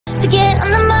to get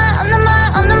under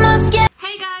my skin.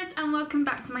 Hey guys, and welcome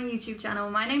back to my YouTube channel.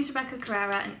 My name's Rebecca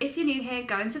Carrera, and if you're new here,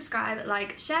 go and subscribe,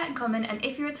 like, share and comment, and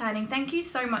if you're returning, thank you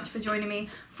so much for joining me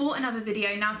for another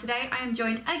video. Now today I am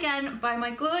joined again by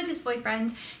my gorgeous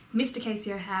boyfriend, Mr.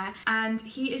 Casey O'Hare, and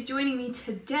he is joining me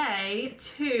today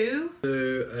to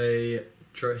do a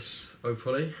dress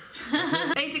POLLY.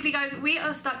 Basically guys, we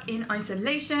are stuck in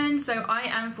isolation, so I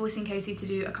am forcing Casey to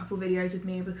do a couple videos with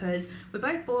me because we're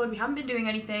both bored, we haven't been doing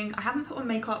anything, I haven't put on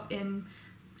makeup in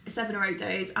 7 or 8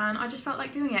 days and I just felt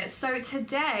like doing it. So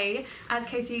today, as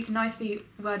Casey nicely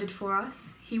worded for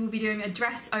us, he will be doing a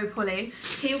dress POLLY.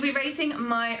 He will be rating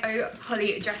my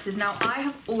POLLY dresses. Now I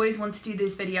have always wanted to do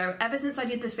this video. Ever since I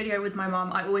did this video with my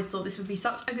mum, I always thought this would be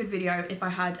such a good video if I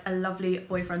had a lovely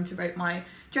boyfriend to rate my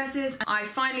dresses. I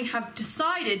finally have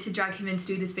decided to drag him in to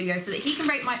do this video so that he can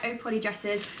rate my POLLY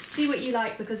dresses, see what you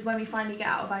like, because when we finally get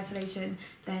out of isolation,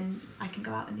 then I can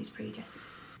go out in these pretty dresses.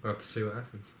 We'll have to see what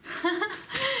happens.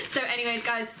 So anyways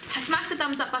guys, smash the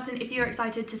thumbs up button if you're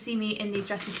excited to see me in these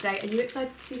dresses today. Are you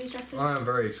excited to see these dresses? I am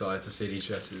very excited to see these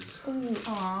dresses. Ooh,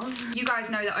 aw. You guys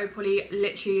know that POLLY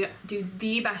literally do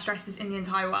the best dresses in the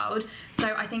entire world,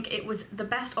 so I think it was the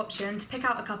best option to pick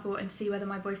out a couple and see whether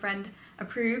my boyfriend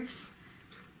approves.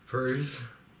 Approves?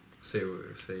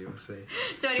 We'll see.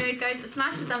 So anyways guys,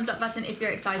 smash the thumbs up button if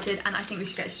you're excited, and I think we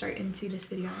should get straight into this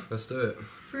video. Let's do it.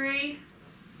 3,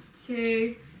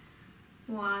 2,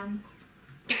 1,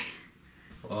 go.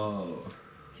 Oh.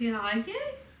 Do you like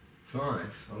it? It's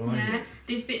nice. I like it.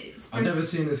 This bit is I've never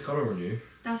seen this colour on you.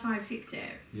 That's why I picked it.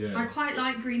 Yeah. I quite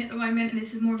like green at the moment, and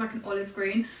this is more of like an olive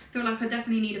green. I feel like I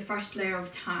definitely need a fresh layer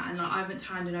of tan. Like I haven't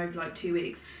tanned in over like 2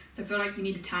 weeks, so I feel like you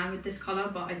need a tan with this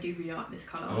colour, but I do really like this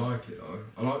colour. I like it though.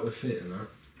 I like the fit in that.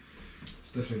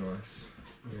 It's definitely nice.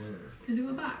 Yeah. Is it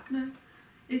got back? No.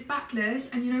 It's backless,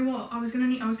 and you know what? I was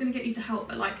gonna get you to help,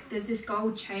 but like there's this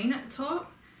gold chain at the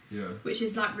top. Yeah. Which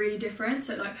is like really different,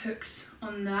 so it like hooks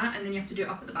on that, and then you have to do it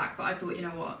up at the back. But I thought, you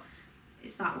know what?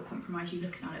 It's that will compromise you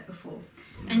looking at it before.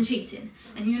 And cheating.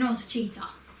 And you're not a cheater.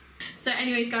 So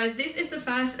anyways guys, this is the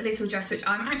first little dress which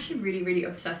I'm actually really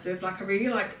obsessed with. Like I really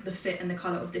like the fit and the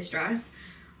colour of this dress.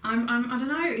 I don't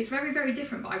know, it's very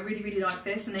different, but I really like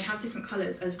this, and they have different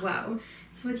colours as well.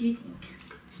 So what do you think?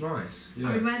 It's nice, yeah.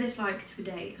 I would wear this like to a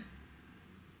date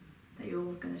that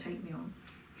you're gonna take me on.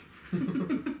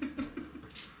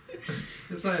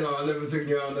 You're saying like I never took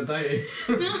you out on a date.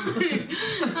 No.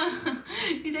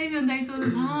 You take me on dates all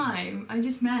the time. I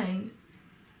just meant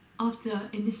after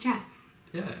in this dress.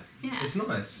 Yeah. Yeah. It's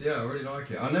nice, yeah, I really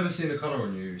like it. I've never seen the colour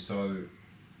on you, so...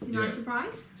 Nice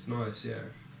surprise? It's nice, yeah.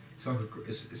 It's like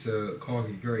it's a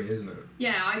khaki green, isn't it?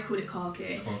 Yeah, I call it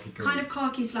khaki. Khaki green. Kind of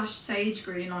khaki / sage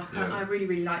green. Like Yeah. I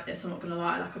really like this. I'm not gonna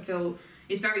lie. Like I feel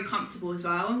it's very comfortable as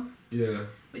well. Yeah.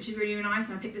 Which is really nice.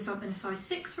 And I picked this up in a size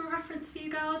 6 for reference for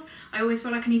you girls. I always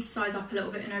feel like I need to size up a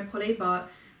little bit in POLLY, but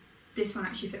this one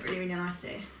actually fit really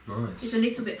nicely. Nice. It's a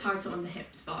little bit tighter on the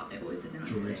hips, but it always is in Do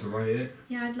you want me to rate it?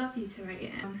 Yeah, I'd love you to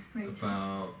rate it.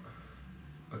 About,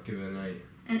 I'll give it an 8.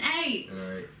 An 8. An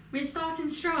 8. We're starting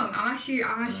strong. I'll take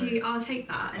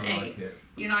that. An 8. Like it.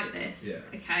 You like this? Yeah.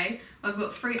 Okay. I've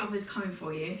got 3 others coming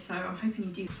for you, so I'm hoping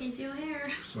you do. Here's your hair.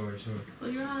 Sorry.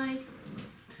 Close your eyes.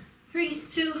 3,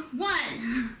 2,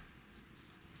 1.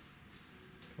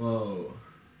 Whoa.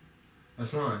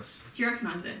 That's nice. Do you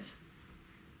recognise this?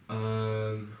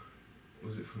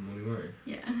 Was it from Molly Murray?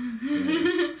 Yeah.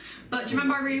 Yeah. But do you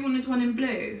remember I really wanted one in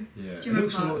blue? Yeah. Do you It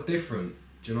looks a remember? lot different.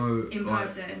 Do you know? In like,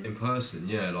 person? In person,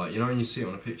 yeah. Like, you know when you see it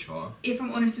on a picture? If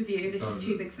I'm honest with you, this is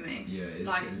too big for me. Yeah, it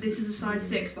like, this is a size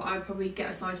 6, but I'd probably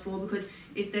get a size 4 because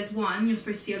if there's 1, you're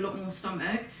supposed to see a lot more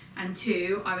stomach, and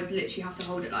 2, I would literally have to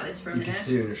hold it like this for a minute. You can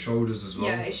see it on your shoulders as well.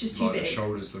 Yeah, it's just too big. The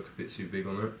shoulders look a bit too big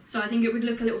on it. So I think it would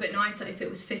look a little bit nicer if it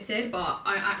was fitted, but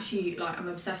I actually, like, I'm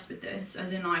obsessed with this,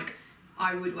 as in, like,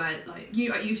 I would wear, like,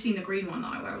 you've seen the green one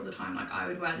that I wear all the time, like, I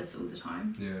would wear this all the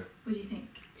time. Yeah. What do you think?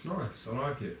 It's nice, I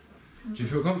like it. Do you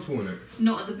feel comfortable in it?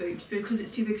 Not at the boobs, because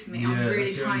it's too big for me. Yeah, I'm really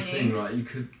that's the tiny. only thing, like,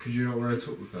 could you not wear a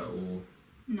top with that, or...?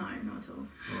 No, not at all.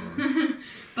 Oh.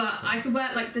 But I could wear,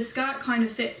 like, the skirt kind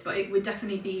of fits, but it would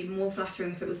definitely be more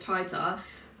flattering if it was tighter.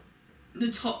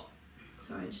 The top...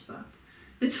 Sorry, I just burped.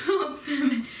 The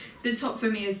top for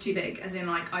me is too big, as in,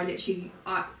 like, I literally...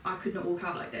 I could not walk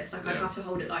out like this. Like, I'd have to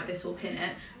hold it like this or pin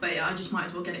it. But yeah, I just might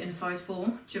as well get it in a size 4.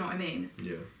 Do you know what I mean?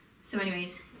 Yeah. So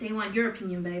anyways, they want your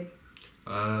opinion, babe.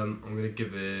 I'm gonna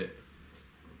give it...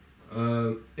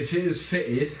 if it was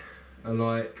fitted, and,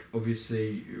 like,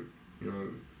 obviously, you know,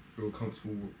 you're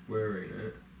comfortable wearing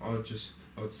it,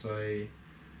 I'd say...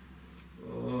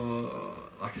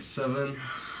 like a 7,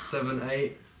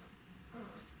 8.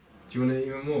 Do you want it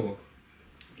even more?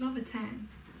 Love a 10.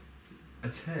 A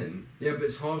 10? Yeah, but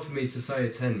it's hard for me to say a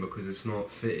 10 because it's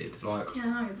not fitted. Like, Yeah,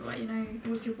 I know, but like, you know,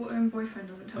 if your own boyfriend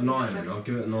doesn't tell a you... 9, I'll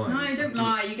give it a 9. No, don't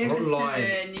lie, you gave it a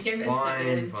 7. You gave it a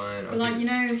 7. Fine. But like, you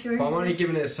know, if you're... But I'm only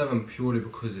giving it a 7 purely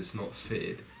because it's not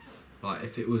fitted. Like,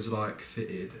 if it was like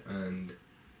fitted and...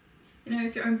 You know,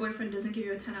 if your own boyfriend doesn't give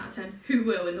you a 10 out of 10, who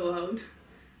will in the world?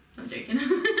 I'm joking. Do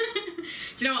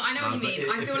you know what? I know what you mean.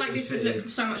 I feel like this would look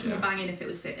so much more banging if it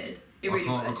was fitted. It really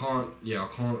would. I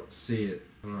can't see it.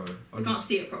 No, I can't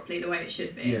see it properly the way it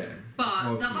should be. Yeah.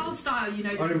 But the whole style, you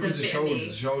know, this is a bit of me.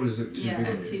 The shoulders look too big.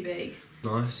 Yeah, too big.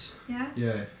 Nice. Yeah?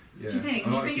 Yeah. Do you think?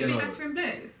 Do you think it'd be better in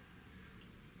blue?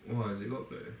 Why has it got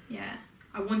blue? Yeah.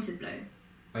 I wanted blue.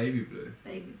 Baby blue.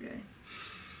 Baby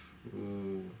blue.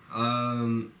 Ooh.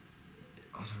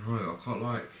 I don't know. I quite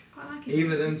like it.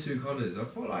 either them two colours. I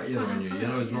quite like yellow on you.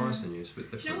 Yellow's nice on you. It's a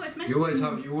bit different. Do you know what it's meant you to always be?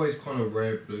 have. You always kind of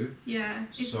wear blue. Yeah.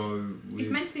 It's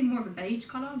meant to be more of a beige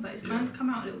colour, but it's kind of come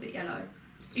out a little bit yellow.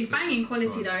 It's banging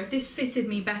quality though. If this fitted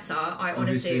me better, I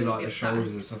honestly would like be the obsessed.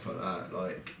 shoulders and stuff like that.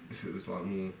 Like if it was like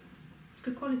more. It's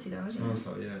good quality though, isn't it? Nice,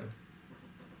 like yeah.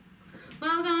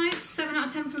 Well, guys, 7 out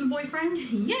of 10 from the boyfriend.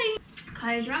 Yay!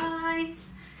 Close your eyes.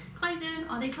 Close them.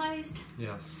 Are they closed?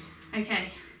 Yes.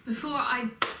 Okay. Before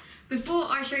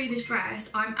I show you this dress,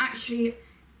 I'm actually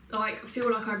like feel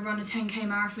like I've run a 10k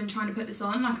marathon trying to put this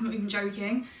on. Like I'm not even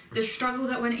joking. The struggle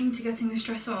that went into getting this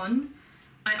dress on,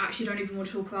 I actually don't even want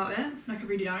to talk about it. Like I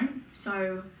really don't.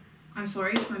 So I'm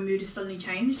sorry if my mood has suddenly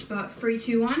changed. But 3,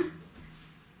 2, 1.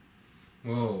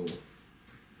 Whoa.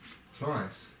 It's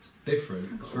nice. It's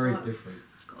different. It's very different.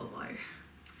 I've got a low.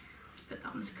 Let's put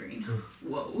that on the screen.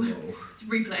 Whoa. Whoa. It's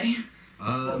replay.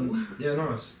 Yeah,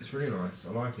 nice. It's really nice.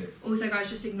 I like it. Also, guys,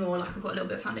 just ignore like I've got a little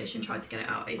bit of foundation. Tried to get it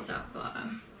out ASAP, but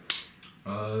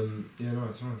yeah, no,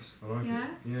 it's nice. I like it.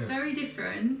 Yeah. It's very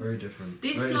different. Very different.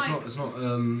 This it's not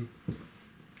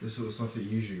the sort of stuff that you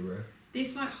usually wear.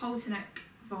 This like halter neck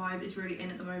vibe is really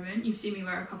in at the moment. You've seen me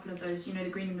wear a couple of those, you know, the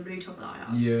green and the blue top that I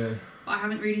have. Yeah. But I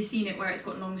haven't really seen it where it's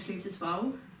got long sleeves as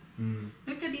well.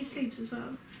 Look at these sleeves as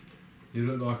well. You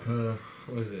look like a,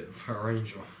 what is it, Power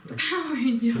Ranger? Power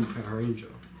Ranger. Power Ranger.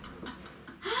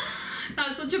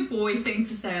 That's such a boy thing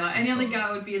to say. Like any other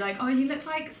girl would be like, oh, you look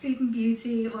like Sleeping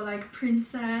Beauty or like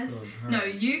Princess. No,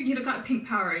 you look like Pink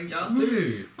Power Ranger.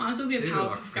 Dude. Might as well be a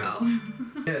Powerpuff Girl.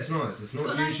 Yeah, it's nice. It's not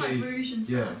got usually. Nice, like, rouge and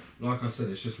stuff. Yeah, like I said,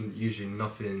 it's just usually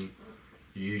nothing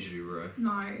you usually wear.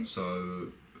 No. So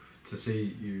to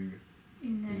see you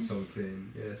in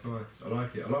something, yeah, it's nice. I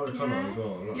like it. I like the colour as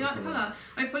well. You like the colour?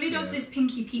 Polly does this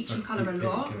pinky peachy colour a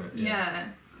lot. Yeah.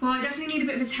 Well, I definitely need a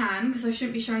bit of a tan because I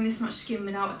shouldn't be showing this much skin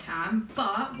without a tan.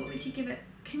 But what would you give it?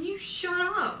 Can you shut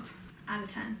up? Out of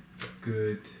 10.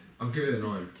 Good. I'll give it a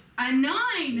 9. A 9?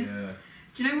 Yeah.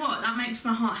 Do you know what? That makes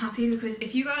my heart happy because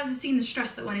if you guys have seen the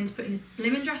stress that went into putting this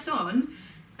blimmin' dress on,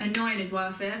 a 9 is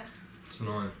worth it. It's a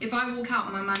 9. If I walk out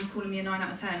and my man's calling me a 9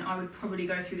 out of 10, I would probably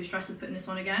go through the stress of putting this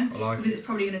on again. I like because it. it's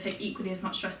probably going to take equally as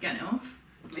much stress getting it off.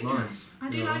 It's nice. I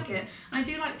do like it. And I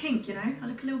do like pink, you know? I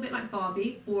look a little bit like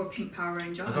Barbie or a pink Power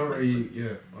Ranger. I don't really,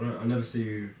 I never see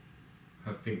you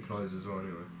have pink clothes as well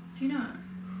anyway. Do you know?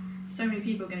 So many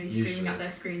people are going to be screaming at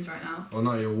their screens right now. Oh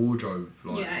no, your wardrobe,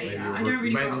 like maybe I don't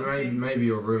really maybe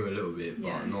your room a little bit, but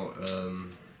yeah. not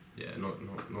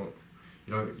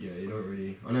you don't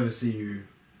really. I never see you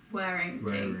wearing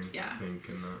pink, pink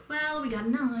and that. Well, we got a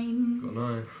 9. Got a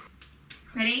 9.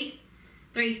 Ready?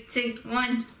 3, 2,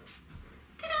 1.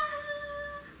 Ta-da!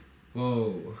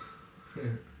 Whoa.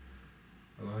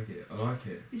 I like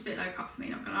it. It's a bit low cut for me,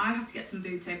 not gonna lie. I have to get some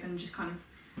boob tape and just kind of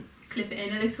clip it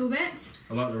in a little bit.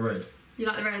 I like the red. You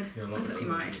like the red? Yeah, I like the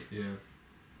red. Yeah.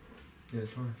 Yeah,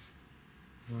 it's nice.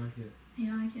 I like it.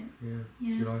 You like it? Yeah.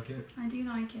 Yeah. Do you like it? I do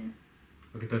like it.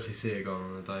 I could definitely see it going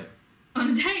on a date. On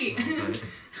a date? On a date.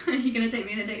 Are you gonna take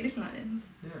me on a date looking like this?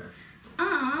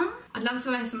 Yeah. I'd love to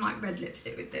wear some like red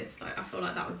lipstick with this. Like I feel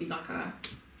like that would be like a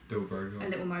deal breaker. A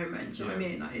little moment. Do you know what I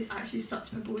mean? Like it's actually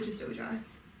such a gorgeous little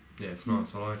dress. Yeah, it's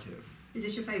nice. I like it. Is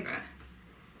this your favourite?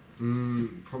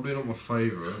 Probably not my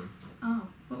favourite. Oh,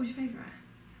 what was your favourite?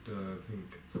 The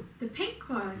pink. The pink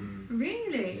one?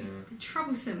 Really? Yeah. The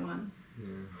troublesome one?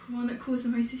 Yeah. The one that caused the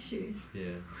most issues?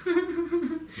 Yeah.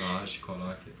 No, I actually quite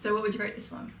like it. So what would you rate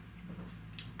this one?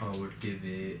 I would give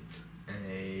it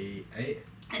a 8.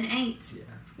 An 8? Yeah.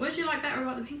 What did you like better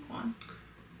about the pink one?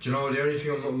 Do you know the only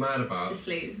thing I'm not mad about? The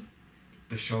sleeves.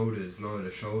 The shoulders. No, the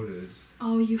shoulders.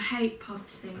 Oh, you hate puff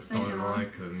sleeves, I don't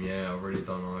like them. Yeah, I really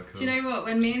don't like them. Do you know what?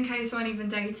 When me and Case weren't even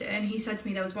dating, he said to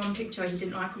me there was one picture he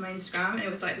didn't like on my Instagram, and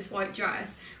it was like this white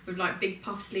dress with like big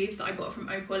puff sleeves that I got from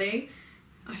POLLY.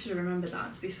 I should have remembered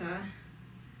that, to be fair.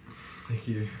 Thank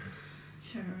you.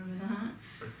 Should have remembered that.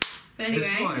 But anyway,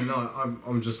 it's fine. No,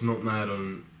 I'm just not mad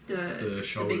on the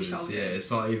shoulders. big shoulders. Yeah,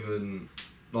 it's like even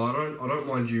like I don't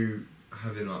mind you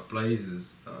having like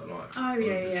blazers that are like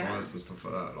oversized and stuff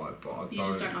like that. Like, but you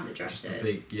just don't like the dresses. Just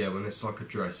the big, when it's like a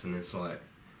dress and it's like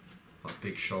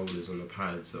big shoulders on the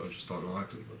pads, that I just don't like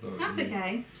them. That's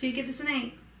okay. So you give this an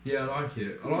 8? Yeah, I like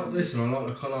it. I like this and I like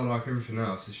the colour, I like everything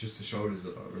else. It's just the shoulders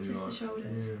that I really like. Just the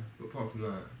shoulders. Yeah, but apart from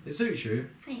that, it suits you.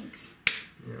 Thanks.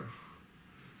 Yeah.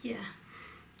 Yeah.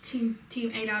 Team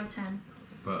 8 out of 10.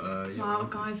 But yeah. Wow,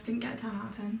 guys, didn't get a 10 out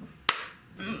of 10.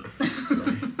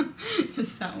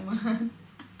 Just settle, man.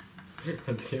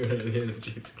 I do have the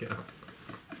energy to go.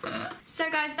 So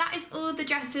guys, that is all the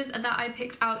dresses that I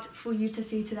picked out for you to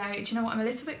see today. Do you know what? I'm a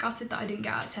little bit gutted that I didn't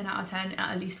get a 10 out of 10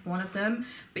 at least one of them.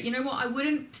 But you know what? I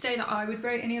wouldn't say that I would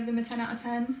rate any of them a 10 out of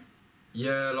 10.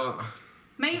 Yeah, like...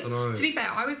 Maybe, I don't know. To be fair,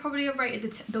 I would probably have rated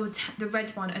the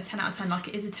red one a 10 out of 10, like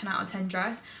it is a 10 out of 10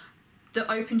 dress. The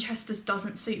open chest just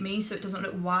doesn't suit me, so it doesn't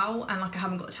look wow, and like I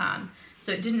haven't got a tan.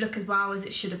 So it didn't look as wow as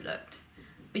it should have looked.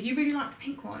 But you really liked the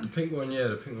pink one. The pink one, yeah,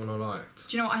 the pink one I liked.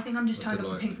 Do you know what? I think I'm just turned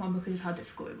off the pink one because of how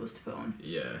difficult it was to put on.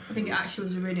 Yeah. I think it actually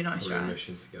was a really nice dress.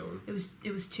 Mission to go on.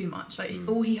 It was too much. Like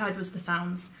all he heard was the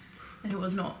sounds, and it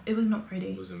was not pretty.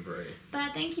 It wasn't pretty.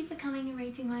 But thank you for coming and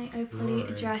rating my POLLY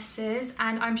dresses,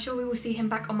 and I'm sure we will see him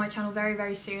back on my channel very,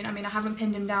 very soon. I mean, I haven't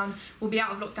pinned him down. We'll be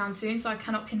out of lockdown soon, so I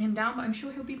cannot pin him down, but I'm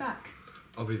sure he'll be back.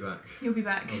 I'll be back. You'll be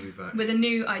back. I'll be back. With a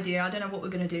new idea. I don't know what we're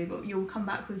going to do, but you'll come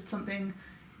back with something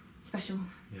special.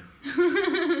 Yeah.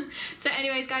 So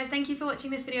anyways, guys, thank you for watching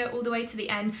this video all the way to the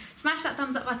end. Smash that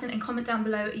thumbs up button and comment down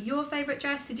below your favourite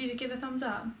dress. Did you just give a thumbs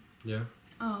up? Yeah.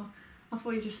 Oh, I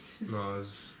thought you just... No, I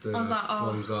was doing I was like,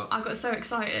 thumbs up. I got so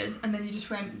excited, and then you just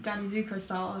went Danny Zuko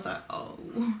style. I was like, oh.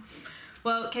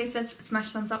 Well, Kay says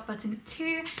smash thumbs up button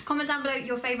too. Comment down below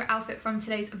your favourite outfit from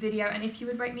today's video, and if you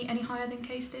would rate me any higher than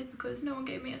Kay did, because no one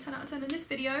gave me a 10 out of 10 in this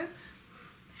video.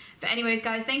 But anyways,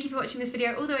 guys, thank you for watching this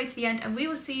video all the way to the end, and we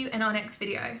will see you in our next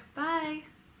video. Bye!